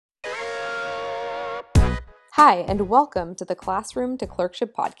Hi, and welcome to the Classroom to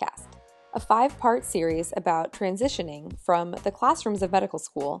Clerkship podcast, a 5-part series about transitioning from the classrooms of medical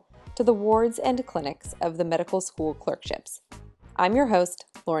school to the wards and clinics of the medical school clerkships. I'm your host,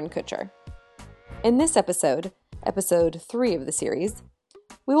 Lauren Kutcher. In this episode, episode 3 of the series,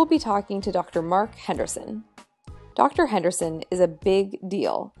 we will be talking to Dr. Mark Henderson. Dr. Henderson is a big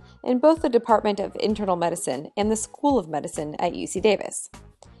deal in both the Department of Internal Medicine and the School of Medicine at UC Davis.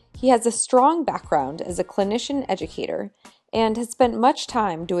 He has a strong background as a clinician educator and has spent much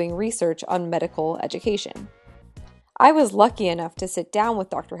time doing research on medical education. I was lucky enough to sit down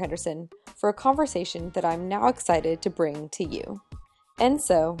with Dr. Henderson for a conversation that I'm now excited to bring to you. And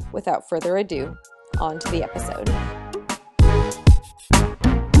so, without further ado, on to the episode.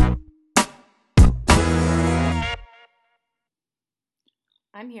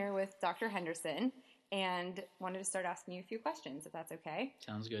 I'm here with Dr. Henderson and wanted to start asking you a few questions, if that's okay.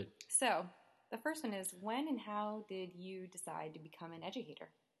 Sounds good. So, the first one is, when and how did you decide to become an educator?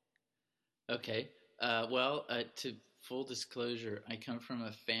 Okay. To full disclosure, I come from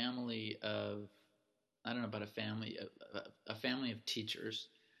a family of, I don't know about a family of teachers.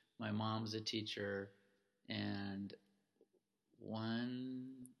 My mom's a teacher, and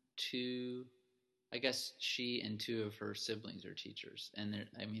I guess she and two of her siblings are teachers, and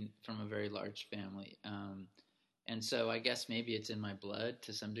from a very large family. And so I guess maybe it's in my blood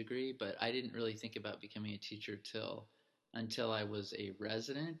to some degree, but I didn't really think about becoming a teacher until I was a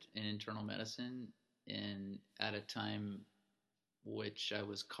resident in internal medicine at a time which I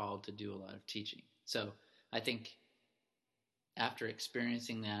was called to do a lot of teaching. So I think after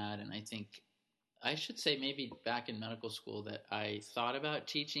experiencing that, and I think I should say maybe back in medical school that I thought about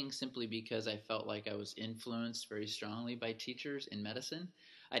teaching simply because I felt like I was influenced very strongly by teachers in medicine.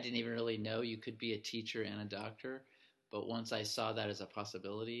 I didn't even really know you could be a teacher and a doctor, but once I saw that as a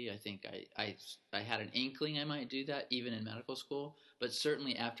possibility, I think I had an inkling I might do that even in medical school, but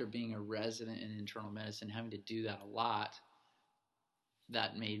certainly after being a resident in internal medicine, having to do that a lot,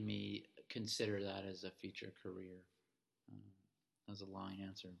 that made me consider that as a future career. That was a long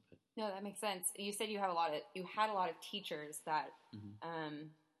answer, but no, that makes sense. You said you had a lot of teachers that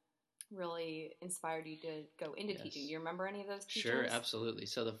really inspired you to go into teaching. Do you remember any of those teachers? Sure, absolutely.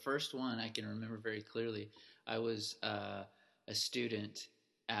 So the first one I can remember very clearly. I was a student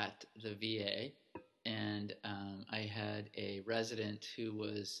at the VA, and I had a resident who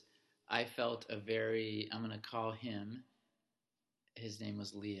was, I felt I'm going to call him, his name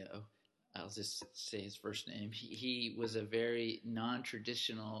was Leo. I'll just say his first name. He was a very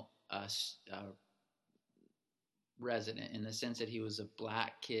non-traditional resident in the sense that he was a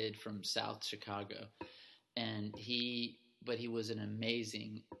black kid from South Chicago, but he was an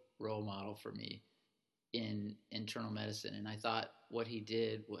amazing role model for me in internal medicine. And I thought what he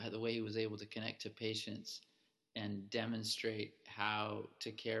did, the way he was able to connect to patients and demonstrate how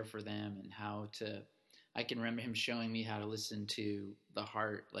to care for them and I can remember him showing me how to listen to the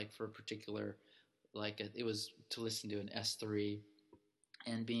heart, like for a particular, it was to listen to an S3,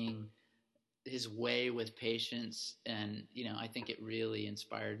 and being his way with patients. And, I think it really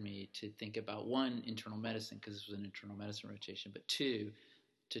inspired me to think about, one, internal medicine, because this was an internal medicine rotation, but two,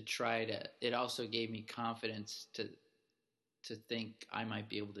 it also gave me confidence to think I might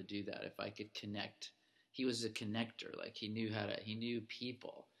be able to do that if I could connect. He was a connector, he knew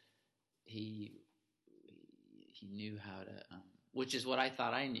people. He knew how to, which is what I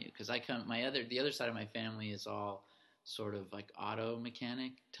thought I knew, because the other side of my family is all sort of like auto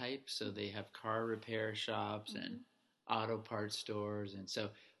mechanic type, so they have car repair shops and auto parts stores, and so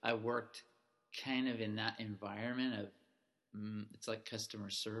I worked kind of in that environment of, it's like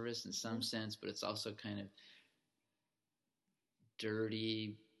customer service in some sense, but it's also kind of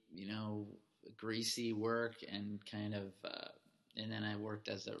dirty, greasy work, and kind of, and then I worked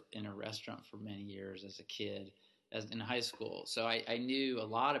in a restaurant for many years as a kid, in high school. So I knew a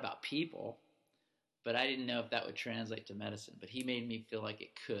lot about people, but I didn't know if that would translate to medicine. But he made me feel like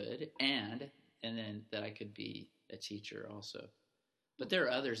it could, and then that I could be a teacher also. But there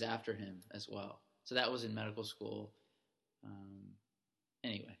are others after him as well. So that was in medical school.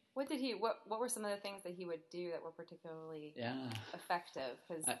 Anyway. What were some of the things that he would do that were particularly effective?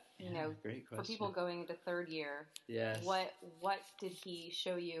 Because, great question. For people going into third year, yes. what did he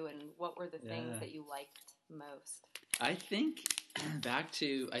show you, and what were the things that you liked most? I think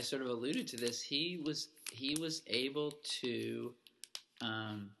I sort of alluded to this, he was able to,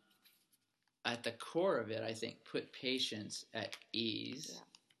 at the core of it, I think, put patients at ease,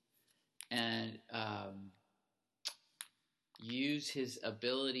 and use his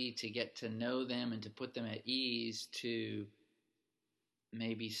ability to get to know them and to put them at ease to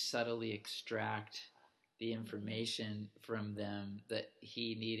maybe subtly extract the information from them that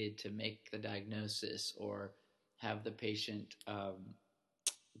he needed to make the diagnosis or have the patient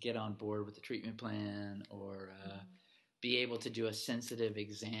get on board with the treatment plan, or be able to do a sensitive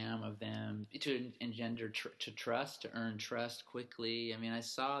exam of them to engender to trust, to earn trust quickly. I mean, I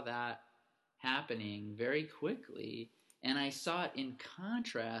saw that happening very quickly, and I saw it in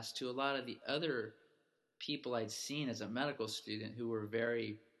contrast to a lot of the other people I'd seen as a medical student who were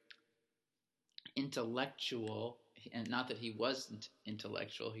very intellectual, and not that he wasn't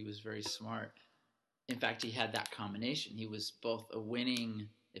intellectual, he was very smart. In fact, he had that combination. He was both a winning,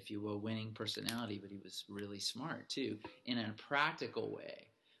 if you will, winning personality, but he was really smart too, in a practical way.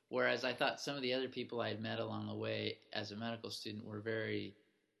 Whereas I thought some of the other people I had met along the way as a medical student were very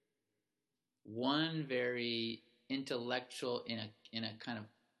intellectual in a kind of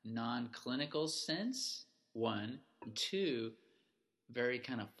non-clinical sense, one, and two, very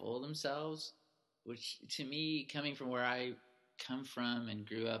kind of full of themselves, which to me, coming from where I come from and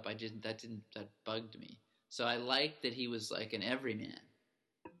grew up, that bugged me. So I liked that he was like an everyman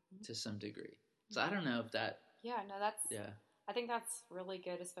to some degree. So I don't know if that. I think that's really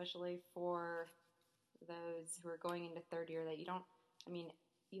good, especially for those who are going into third year, that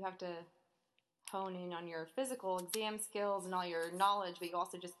you have to hone in on your physical exam skills and all your knowledge, but you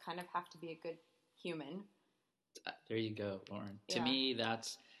also just kind of have to be a good human. There you go, Lauren. Yeah. To me,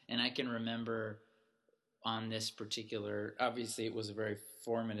 and I can remember on this particular, obviously it was a very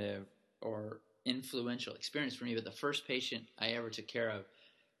formative or influential experience for me, but the first patient I ever took care of,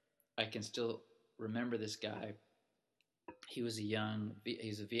 I can still remember this guy. He's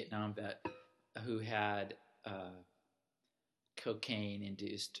a Vietnam vet who had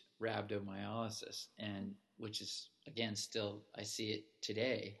cocaine-induced rhabdomyolysis, and which is, again, still, I see it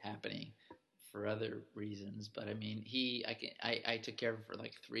today happening for other reasons. But I mean, I took care of him for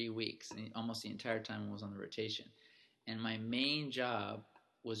like 3 weeks, and almost the entire time I was on the rotation. And my main job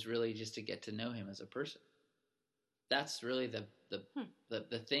was really just to get to know him as a person. That's really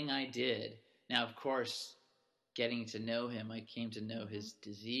the thing I did. Now, of course, getting to know him, I came to know his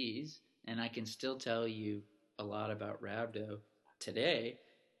disease, and I can still tell you a lot about rhabdo today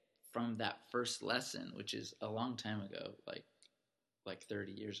from that first lesson, which is a long time ago, like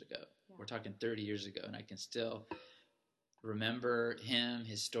 30 years ago. Yeah. We're talking 30 years ago, and I can still remember him,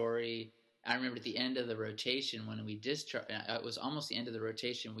 his story. I remember at the end of the rotation when we discharged, it was almost the end of the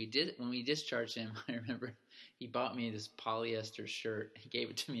rotation. When we discharged him, I remember he bought me this polyester shirt. He gave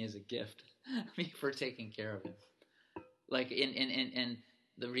it to me as a gift for taking care of him. Like, and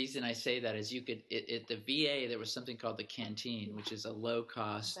the reason I say that is at the VA, there was something called the canteen, which is a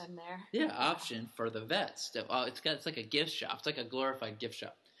low-cost option for the vets. It's like a gift shop. It's like a glorified gift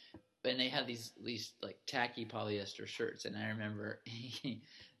shop. And they have these like tacky polyester shirts. And I remember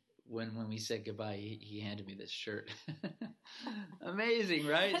when we said goodbye, he handed me this shirt. Amazing,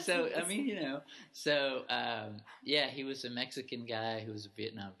 right? So, I mean, he was a Mexican guy who was a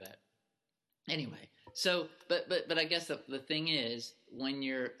Vietnam vet. Anyway, so, but I guess the thing is, when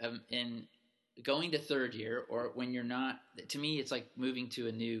you're in going to third year, or when you're not, to me, it's like moving to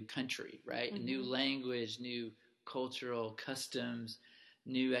a new country, right? Mm-hmm. A new language, new cultural customs,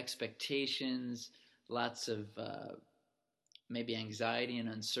 new expectations, lots of maybe anxiety and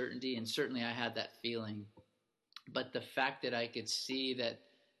uncertainty. And certainly I had that feeling. But the fact that I could see that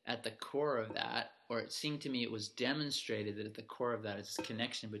at the core of that, or it seemed to me it was demonstrated that at the core of that is this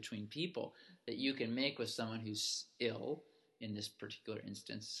connection between people that you can make with someone who's ill, in this particular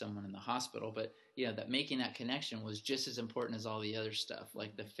instance, someone in the hospital, but that making that connection was just as important as all the other stuff,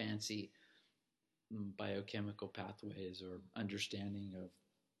 like the fancy biochemical pathways or understanding of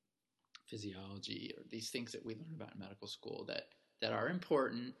physiology, or these things that we learn about in medical school that are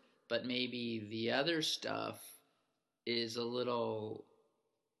important, but maybe the other stuff is a little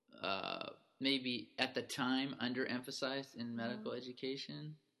maybe at the time underemphasized in medical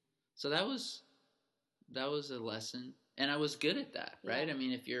education. So that was a lesson, and I was good at that, right? I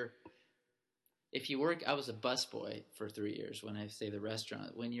mean, if you work, I was a busboy for 3 years. When I say the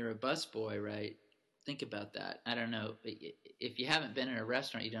restaurant, when you're a busboy, right? Think about that. I don't know, if you haven't been in a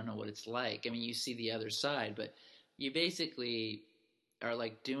restaurant, you don't know what it's like. I mean, you see the other side, but you basically are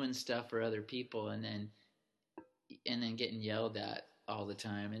like doing stuff for other people, and then getting yelled at all the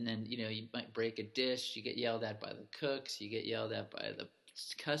time. And then, you might break a dish, you get yelled at by the cooks, you get yelled at by the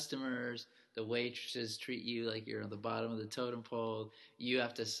customers, the waitresses treat you like you're on the bottom of the totem pole. You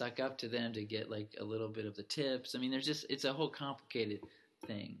have to suck up to them to get like a little bit of the tips. I mean, it's a whole complicated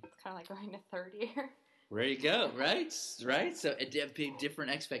thing. It's kind of like going to third year. There you go, right? Right? So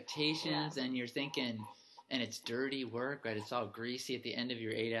different expectations, and you're thinking, and it's dirty work, right? It's all greasy at the end of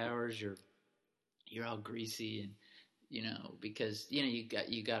your 8 hours. you're all greasy and, because,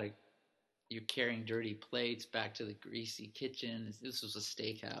 you're carrying dirty plates back to the greasy kitchen. This was a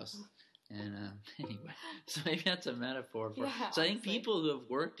steakhouse. And anyway, so maybe that's a metaphor for. Yeah, so I think people who have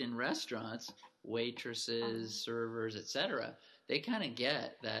worked in restaurants, waitresses, servers, etc., they kind of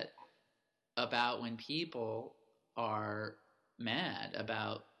get that about when people are mad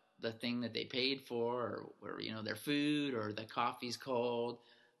about the thing that they paid for, or their food, or the coffee's cold.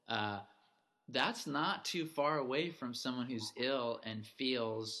 That's not too far away from someone who's ill and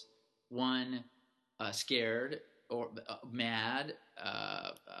feels one scared or mad.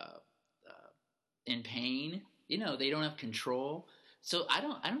 In pain, they don't have control. So I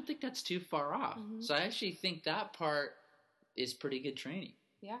don't think that's too far off. Mm-hmm. So I actually think that part is pretty good training.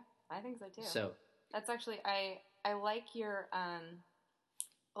 Yeah, I think so too. So that's actually, I like your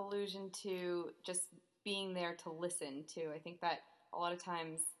allusion to just being there to listen too. I think that a lot of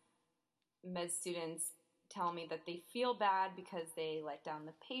times med students tell me that they feel bad because they let down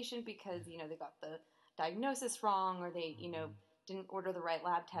the patient because, they got the diagnosis wrong, or they, didn't order the right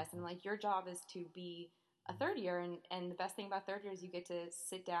lab test. And like, your job is to be a third year, and the best thing about third year is you get to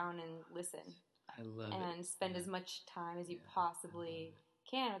sit down and listen. I love and it. Spend as much time as you possibly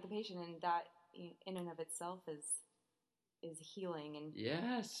can with the patient, and that in and of itself is healing. And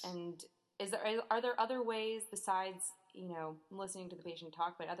yes. And are there other ways besides listening to the patient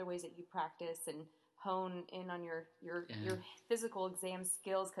talk, but other ways that you practice and hone in on your physical exam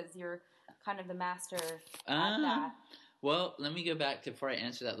skills, because you're kind of the master at that? Well, let me go back to, before I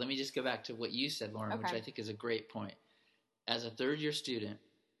answer that, let me just go back to what you said, Lauren, which I think is a great point. As a third-year student,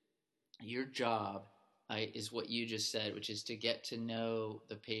 your job is what you just said, which is to get to know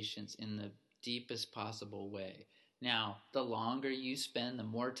the patients in the deepest possible way. Now, the longer you spend, the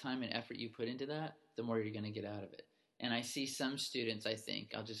more time and effort you put into that, the more you're going to get out of it. And I see some students, I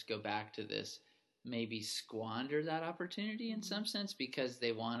think, I'll just go back to this, maybe squander that opportunity in some sense because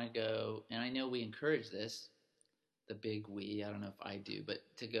they want to go, and I know we encourage this, the big we, I don't know if I do, but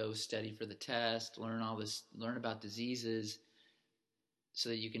to go study for the test, learn about diseases so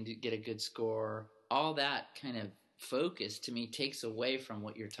that you can get a good score. All that kind of focus to me takes away from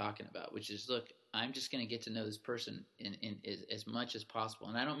what you're talking about, which is, look, I'm just going to get to know this person in as much as possible.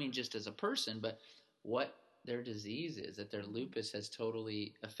 And I don't mean just as a person, but what their disease is, that their lupus has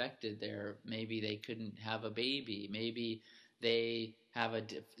totally affected maybe they couldn't have a baby, maybe they have a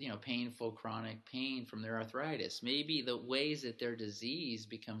painful chronic pain from their arthritis. Maybe the ways that their disease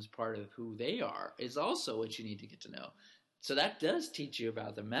becomes part of who they are is also what you need to get to know. So that does teach you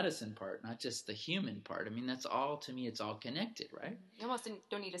about the medicine part, not just the human part. I mean, that's all, to me, it's all connected, right? You almost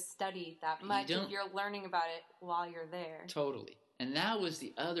don't need to study that much if you're learning about it while you're there. Totally. And that was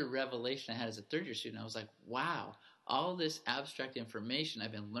the other revelation I had as a third-year student. I was like, wow, all this abstract information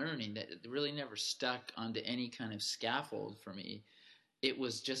I've been learning that really never stuck onto any kind of scaffold for me. It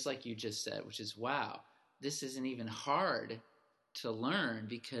was just like you just said, which is, wow, this isn't even hard to learn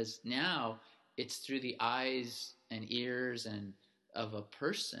because now it's through the eyes and ears and of a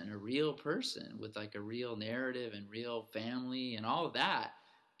person, a real person with like a real narrative and real family and all of that.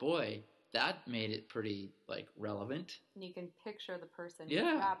 Boy, that made it pretty like relevant. And you can picture the person with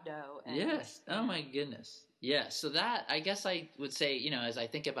rhabdo. Yes. Oh my goodness. Yeah. So that, I guess I would say, as I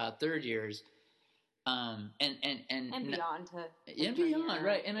think about third years, and beyond and beyond,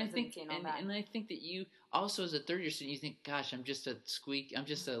 right? And I think that you also, as a third year student, you think, gosh, I'm just a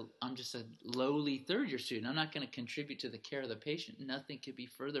lowly third year student. I'm not going to contribute to the care of the patient. Nothing could be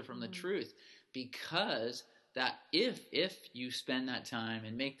further from the truth, because that if you spend that time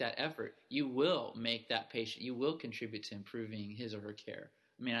and make that effort, you will make that patient, you will contribute to improving his or her care.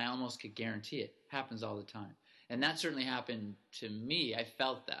 I mean, I almost could guarantee it. Happens all the time. And that certainly happened to me. I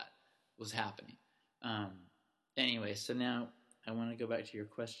felt that was happening. Anyway, so now I want to go back to your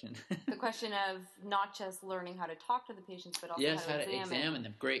question. The question of not just learning how to talk to the patients, but also how to examine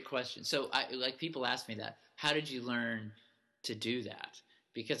them. Great question. So people ask me that. How did you learn to do that?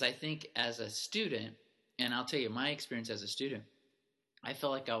 Because I think as a student, and I'll tell you my experience as a student, I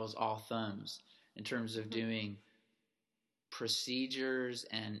felt like I was all thumbs in terms of doing procedures,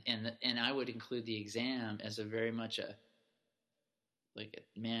 and I would include the exam as a very much a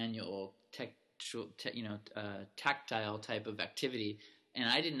manual tactile type of activity, and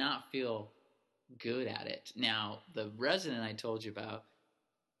I did not feel good at it. Now, the resident I told you about,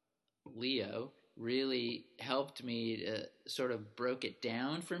 Leo, really helped me to sort of broke it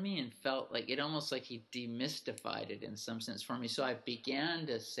down for me and felt like it almost like he demystified it in some sense for me. So I began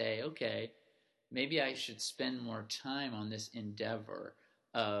to say, okay, maybe I should spend more time on this endeavor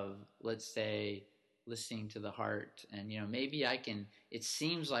of, let's say, listening to the heart. And, maybe it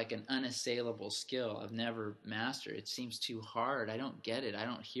seems like an unassailable skill I've never mastered. It seems too hard. I don't get it. I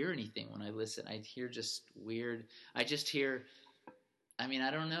don't hear anything when I listen. I hear just weird. I just hear, I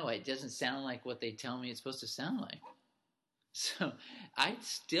don't know. It doesn't sound like what they tell me it's supposed to sound like. So I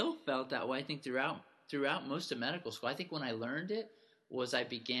still felt that way, I think, throughout most of medical school. I think when I learned it was I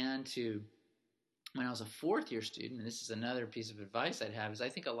began to, when I was a fourth-year student, and this is another piece of advice I'd have, is I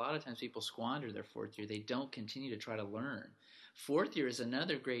think a lot of times people squander their fourth year. They don't continue to try to learn. Fourth year is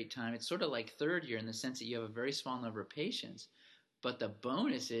another great time. It's sort of like third year in the sense that you have a very small number of patients, but the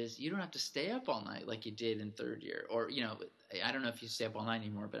bonus is you don't have to stay up all night like you did in third year. Or, I don't know if you stay up all night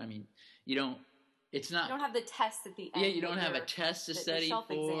anymore, but you don't. It's not. You don't have the test at the end. Yeah, you don't have a test to study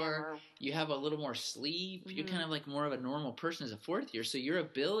for. You have a little more sleep. Mm-hmm. You're kind of like more of a normal person as a fourth year, so your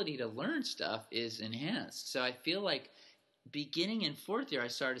ability to learn stuff is enhanced. So I feel like beginning in fourth year, I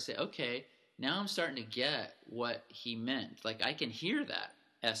started to say, okay, now I'm starting to get what he meant. Like I can hear that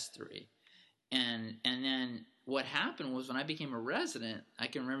S3, and then what happened was when I became a resident, I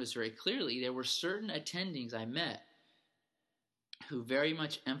can remember this very clearly. There were certain attendings I met who very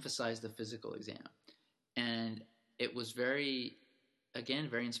much emphasized the physical exam. And it was very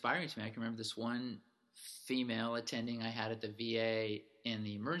inspiring to me. I can remember this one female attending I had at the VA in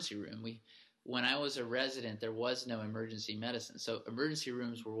the emergency room. When I was a resident, there was no emergency medicine. So emergency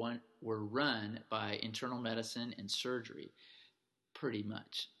rooms were run by internal medicine and surgery, pretty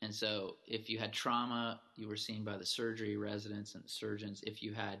much. And so if you had trauma, you were seen by the surgery residents and the surgeons. If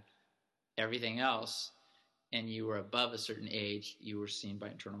you had everything else, and you were above a certain age, you were seen by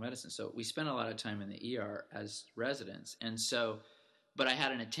internal medicine. So we spent a lot of time in the ER as residents. And so, but I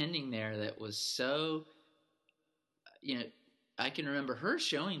had an attending there that was so, I can remember her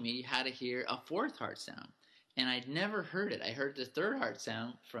showing me how to hear a fourth heart sound. And I'd never heard it. I heard the third heart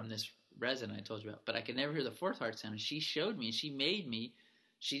sound from this resident I told you about, but I could never hear the fourth heart sound. And she showed me, and she made me,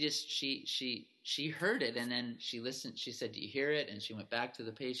 she heard it, and then she listened. She said, "Do you hear it?" And she went back to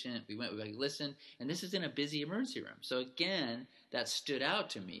the patient. We listened, and this is in a busy emergency room. So again, that stood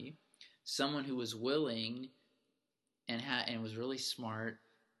out to me. Someone who was willing and was really smart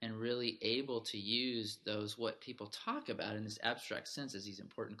and really able to use those, what people talk about in this abstract sense as these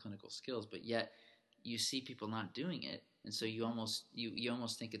important clinical skills, but yet you see people not doing it. And so you almost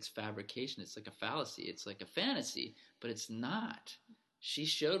think it's fabrication. It's like a fallacy. It's like a fantasy, but it's not. She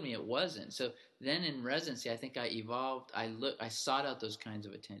showed me it wasn't. So then in residency, I think I evolved. I sought out those kinds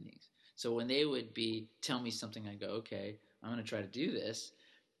of attendings. So when they would tell me something, I go, okay, I'm going to try to do this.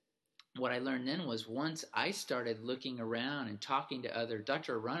 What I learned then was once I started looking around and talking to other,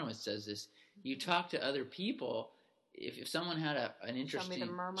 Dr. Aronowitz does this, you talk to other people. If someone had an interesting,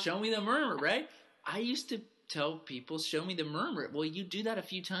 show me the murmur, right? I used to tell people, show me the murmur. Well, you do that a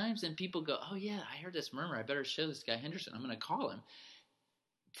few times and people go, oh yeah, I heard this murmur. I better show this guy Henderson. I'm going to call him.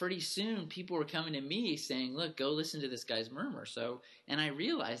 Pretty soon people were coming to me saying, look, go listen to this guy's murmur. And I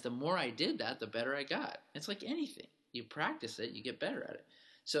realized the more I did that, the better I got. It's like anything. You practice it, you get better at it.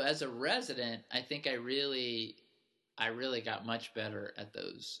 So as a resident, I think I really got much better at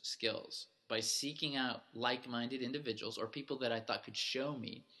those skills by seeking out like-minded individuals or people that I thought could show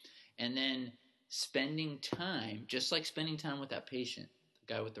me, and then spending time, just like spending time with that patient,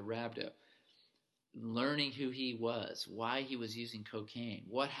 the guy with the rhabdo, learning who he was, why he was using cocaine,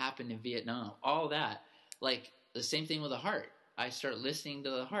 what happened in Vietnam, all that. Like the same thing with the heart. I start listening to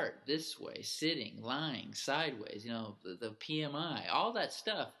the heart this way, sitting, lying, sideways, the PMI, all that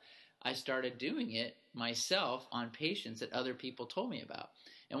stuff. I started doing it myself on patients that other people told me about.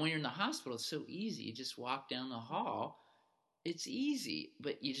 And when you're in the hospital, it's so easy. You just walk down the hall. It's easy,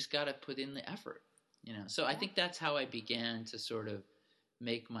 but you just got to put in the effort, So I think that's how I began to sort of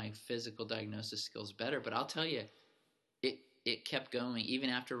make my physical diagnosis skills better. But I'll tell you, it kept going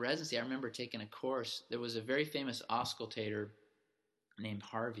even after residency. I remember taking a course. There was a very famous auscultator named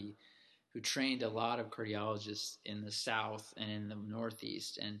Harvey who trained a lot of cardiologists in the South and in the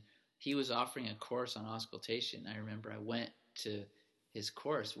Northeast, and he was offering a course on auscultation. I remember I went to his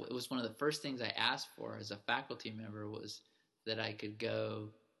course. It was one of the first things I asked for as a faculty member was that I could go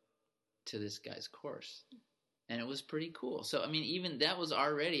to this guy's course. And it was pretty cool. So, even that was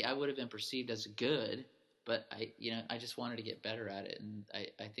already, I would have been perceived as good, but I just wanted to get better at it. And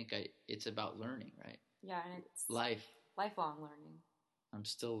I think it's about learning, right? Yeah, and it's lifelong learning. I'm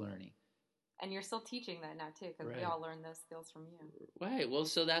still learning. And you're still teaching that now too, because we all learn those skills from you. Right. Well,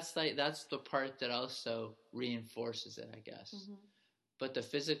 so that's the part that also reinforces it, I guess. Mm-hmm. But the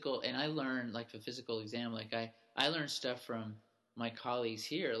physical, and I learned like the physical exam, like I learned stuff from my colleagues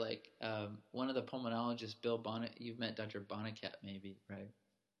here, like one of the pulmonologists, Bill Bonnet. You've met Dr. Bonnecat, maybe, right?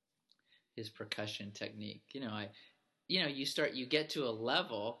 his percussion technique. You get to a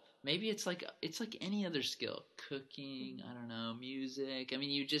level. Maybe it's like any other skill, cooking. I don't know, music. I mean,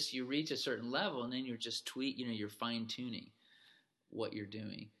 you reach a certain level, and then you're just you're fine tuning what you're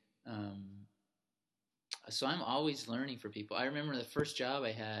doing. So I'm always learning for people. I remember the first job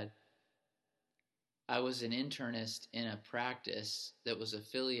I had. I was an internist in a practice that was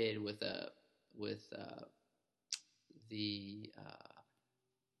affiliated with the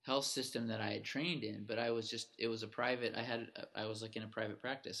health system that I had trained in, but it was a private. I was like in a private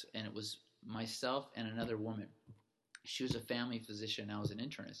practice, and it was myself and another woman. She was a family physician. I was an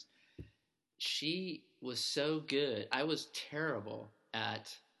internist. She was so good. I was terrible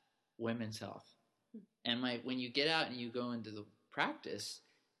at women's health. And when you get out and you go into the practice,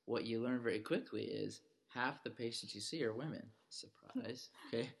 what you learn very quickly is half the patients you see are women. Surprise.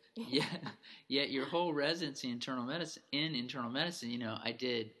 Okay. Yet your whole residency in internal medicine, I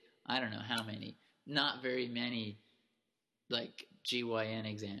did, I don't know how many, not very many, like GYN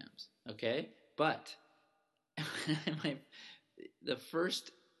exams. Okay. But the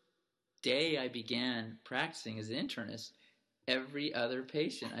first day I began practicing as an internist, every other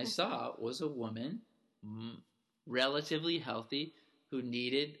patient I saw was a woman, relatively healthy, who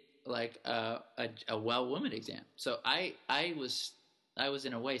needed like a well woman exam. So I was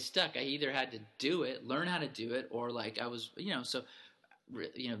in a way stuck. I either had to learn how to do it, or like I was, continue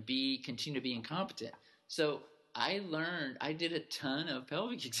to be incompetent. So I did a ton of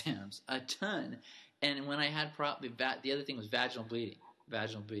pelvic exams, a ton. And when I had the other thing was vaginal bleeding.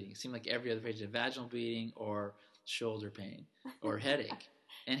 It seemed like every other patient had vaginal bleeding or shoulder pain or headache.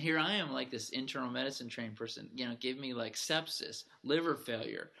 And here I am, like this internal medicine trained person, give me like sepsis, liver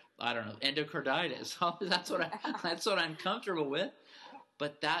failure, I don't know, endocarditis. That's what I'm comfortable with.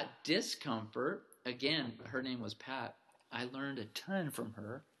 But that discomfort, again, her name was Pat. I learned a ton from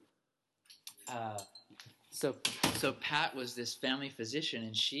her. So Pat was this family physician,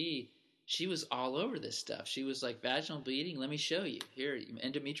 and she was all over this stuff. She was like, vaginal bleeding, let me show you. Here,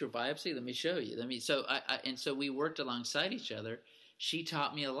 endometrial biopsy, let me show you. So we worked alongside each other. She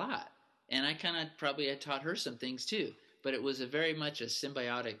taught me a lot, and I kind of probably had taught her some things too. But it was very much a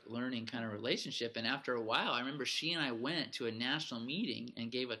symbiotic learning kind of relationship. And after a while, I remember she and I went to a national meeting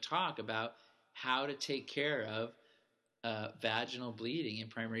and gave a talk about how to take care of vaginal bleeding in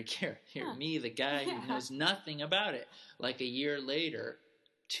primary care. Me, the guy who knows nothing about it. Like a year later,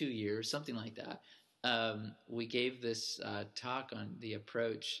 2 years, something like that, we gave this talk on the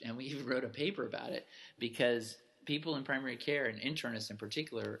approach, and we even wrote a paper about it, because people in primary care, and internists in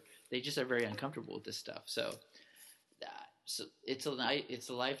particular, they just are very uncomfortable with this stuff. So it's a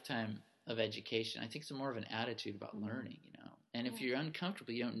lifetime of education. I think it's more of an attitude about learning, And if you're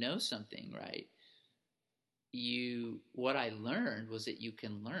uncomfortable, you don't know something, right? What I learned was that you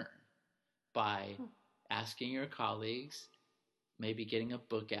can learn by asking your colleagues, maybe getting a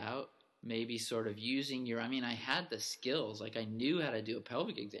book out, maybe sort of using I had the skills, like I knew how to do a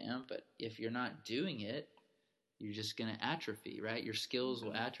pelvic exam, but if you're not doing it, you're just going to atrophy, right? Your skills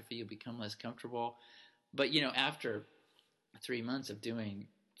will atrophy, you'll become less comfortable. But, after 3 months of doing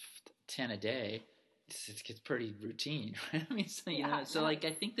 10 a day, it gets pretty routine, right? I mean, I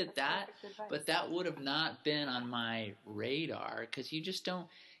think but that would have not been on my radar, because you just don't,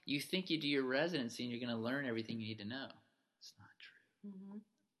 you think you do your residency and you're going to learn everything you need to know. It's not true. Mm-hmm.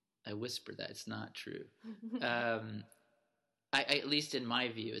 I whisper that it's not true. At least in my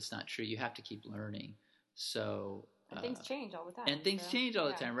view, it's not true. You have to keep learning. So things change all the time. And things change all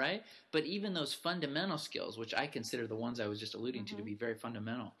the time, right? But even those fundamental skills, which I consider the ones I was just alluding to be very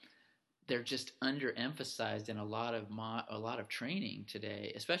fundamental, they're just underemphasized in a lot of training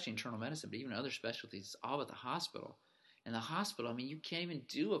today, especially internal medicine, but even other specialties. It's all at the hospital. And the hospital, you can't even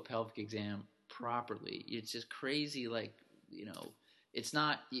do a pelvic exam properly. It's just crazy, it's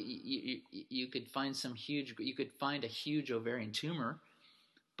not, you could find a huge ovarian tumor,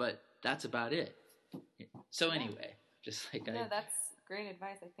 but that's about it. So anyway, just like that's great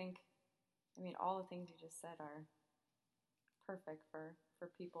advice. I think, all the things you just said are perfect for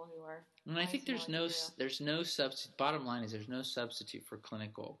people who are. And I think there's no substitute. Bottom line is there's no substitute for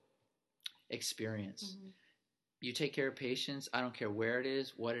clinical experience. Mm-hmm. You take care of patients. I don't care where it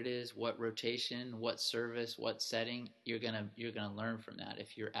is, what rotation, what service, what setting. You're gonna learn from that.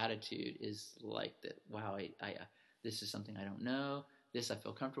 If your attitude is like that, wow, I this is something I don't know. This I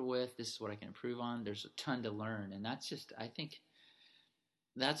feel comfortable with. This is what I can improve on. There's a ton to learn, and that's just, I think,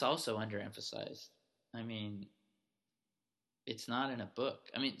 that's also underemphasized. It's not in a book.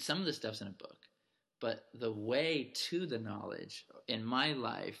 Some of the stuff's in a book, but the way to the knowledge in my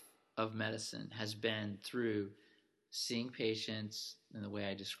life of medicine has been through seeing patients in the way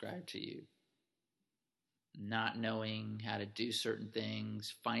I described to you, not knowing how to do certain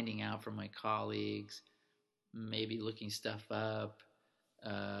things, finding out from my colleagues, maybe looking stuff up,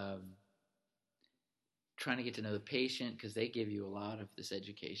 trying to get to know the patient because they give you a lot of this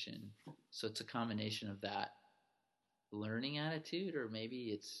education. So it's a combination of that learning attitude, or maybe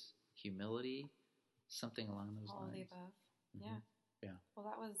it's humility, something along those All lines. All the above. Mm-hmm. Yeah. Yeah. Well,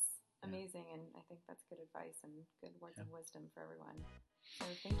 that was amazing, and I think that's good advice and good words of wisdom for everyone. So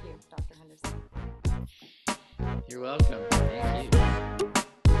thank you, Dr. Henderson. You're welcome. Thank you.